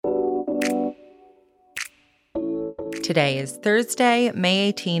Today is Thursday,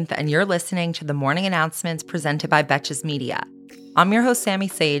 May 18th, and you're listening to the Morning Announcements presented by Betches Media. I'm your host, Sammy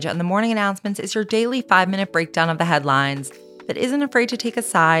Sage, and the Morning Announcements is your daily 5-minute breakdown of the headlines that isn't afraid to take a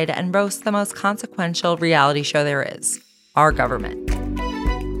side and roast the most consequential reality show there is, our government.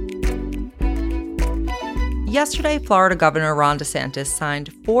 Yesterday, Florida Governor Ron DeSantis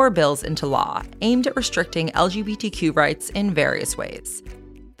signed 4 bills into law aimed at restricting LGBTQ rights in various ways.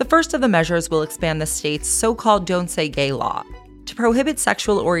 The first of the measures will expand the state's so-called Don't Say Gay law to prohibit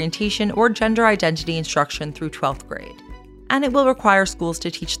sexual orientation or gender identity instruction through 12th grade. And it will require schools to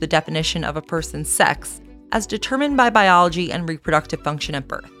teach the definition of a person's sex as determined by biology and reproductive function at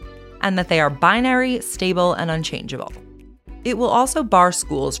birth, and that they are binary, stable, and unchangeable. It will also bar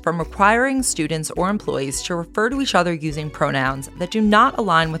schools from requiring students or employees to refer to each other using pronouns that do not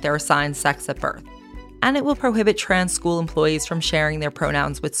align with their assigned sex at birth. And it will prohibit trans school employees from sharing their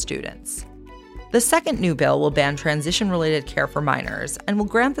pronouns with students. The second new bill will ban transition-related care for minors and will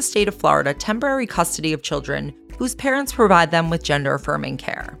grant the state of Florida temporary custody of children whose parents provide them with gender-affirming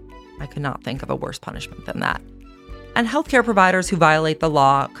care. I could not think of a worse punishment than that. And healthcare providers who violate the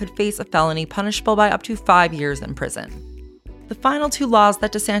law could face a felony punishable by up to 5 years in prison. The final 2 laws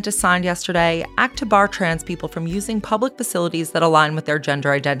that DeSantis signed yesterday act to bar trans people from using public facilities that align with their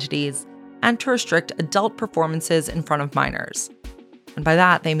gender identities and to restrict adult performances in front of minors. And by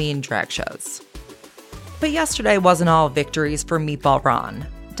that, they mean drag shows. But yesterday wasn't all victories for Meatball Ron.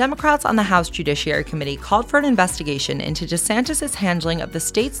 Democrats on the House Judiciary Committee called for an investigation into DeSantis' handling of the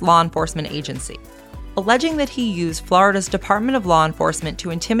state's law enforcement agency, alleging that he used Florida's Department of Law Enforcement to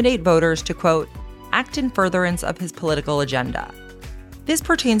intimidate voters to, quote, act in furtherance of his political agenda. This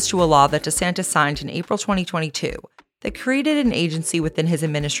pertains to a law that DeSantis signed in April 2022 that created an agency within his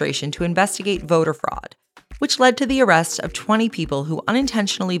administration to investigate voter fraud, which led to the arrest of 20 people who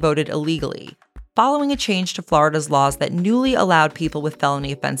unintentionally voted illegally, following a change to Florida's laws that newly allowed people with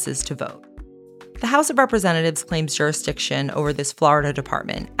felony offenses to vote. The House of Representatives claims jurisdiction over this Florida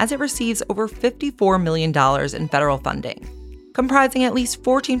department as it receives over $54 million in federal funding, comprising at least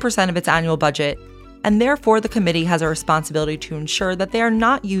 14% of its annual budget, and therefore the committee has a responsibility to ensure that they are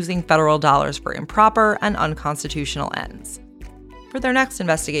not using federal dollars for improper and unconstitutional ends. For their next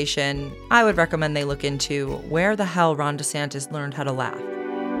investigation, I would recommend they look into where the hell Ron DeSantis learned how to laugh.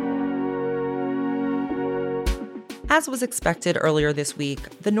 As was expected earlier this week,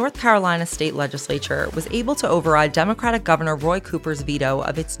 the North Carolina state legislature was able to override Democratic Governor Roy Cooper's veto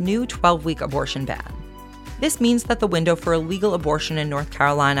of its new 12-week abortion ban. This means that the window for illegal abortion in North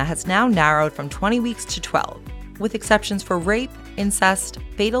Carolina has now narrowed from 20 weeks to 12, with exceptions for rape, incest,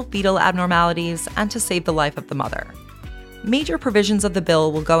 fatal fetal abnormalities, and to save the life of the mother. Major provisions of the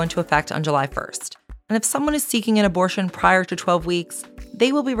bill will go into effect on July 1st, and if someone is seeking an abortion prior to 12 weeks,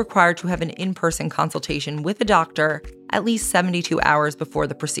 they will be required to have an in-person consultation with a doctor at least 72 hours before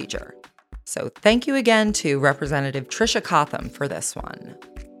the procedure. So thank you again to Representative Tricia Cotham for this one.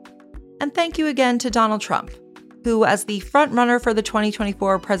 And thank you again to Donald Trump, who, as the frontrunner for the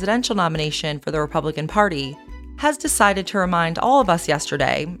 2024 presidential nomination for the Republican Party, has decided to remind all of us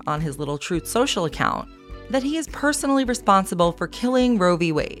yesterday, on his little Truth Social account, that he is personally responsible for killing Roe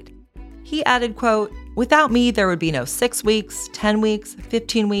v. Wade. He added, quote, without me, there would be no 6 weeks, 10 weeks,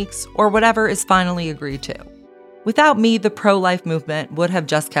 15 weeks, or whatever is finally agreed to. Without me, the pro-life movement would have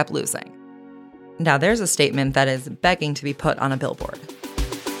just kept losing. Now there's a statement that is begging to be put on a billboard.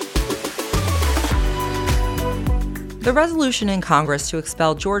 The resolution in Congress to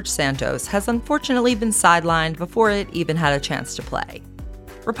expel George Santos has unfortunately been sidelined before it even had a chance to play.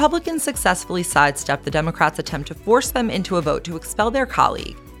 Republicans successfully sidestepped the Democrats' attempt to force them into a vote to expel their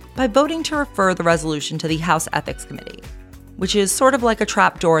colleague by voting to refer the resolution to the House Ethics Committee, which is sort of like a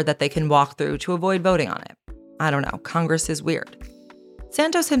trap door that they can walk through to avoid voting on it. I don't know, Congress is weird.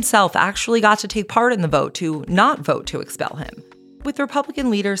 Santos himself actually got to take part in the vote to not vote to expel him, with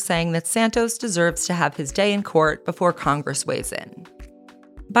Republican leaders saying that Santos deserves to have his day in court before Congress weighs in.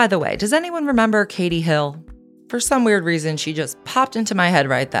 By the way, does anyone remember Katie Hill? For some weird reason, she just popped into my head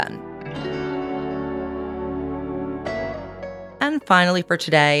right then. And finally for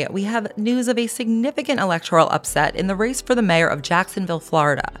today, we have news of a significant electoral upset in the race for the mayor of Jacksonville,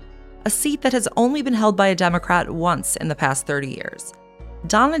 Florida, a seat that has only been held by a Democrat once in the past 30 years.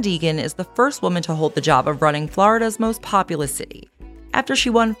 Donna Deegan is the first woman to hold the job of running Florida's most populous city, after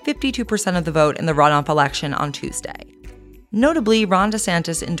she won 52% of the vote in the runoff election on Tuesday. Notably, Ron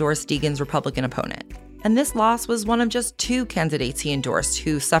DeSantis endorsed Deegan's Republican opponent, and this loss was one of just 2 candidates he endorsed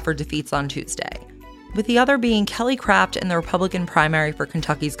who suffered defeats on Tuesday, with the other being Kelly Craft in the Republican primary for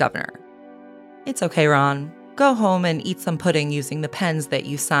Kentucky's governor. It's okay, Ron. Go home and eat some pudding using the pens that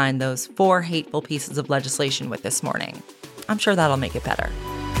you signed those 4 hateful pieces of legislation with this morning. I'm sure that'll make it better.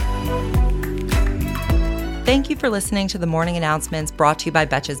 Thank you for listening to the morning announcements brought to you by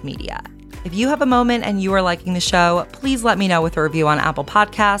Betches Media. If you have a moment and you are liking the show, please let me know with a review on Apple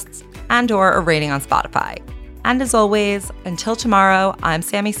Podcasts and/or a rating on Spotify. And as always, until tomorrow, I'm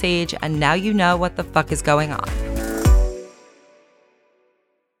Sammy Sage, and now you know what the fuck is going on.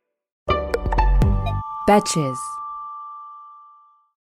 Betches.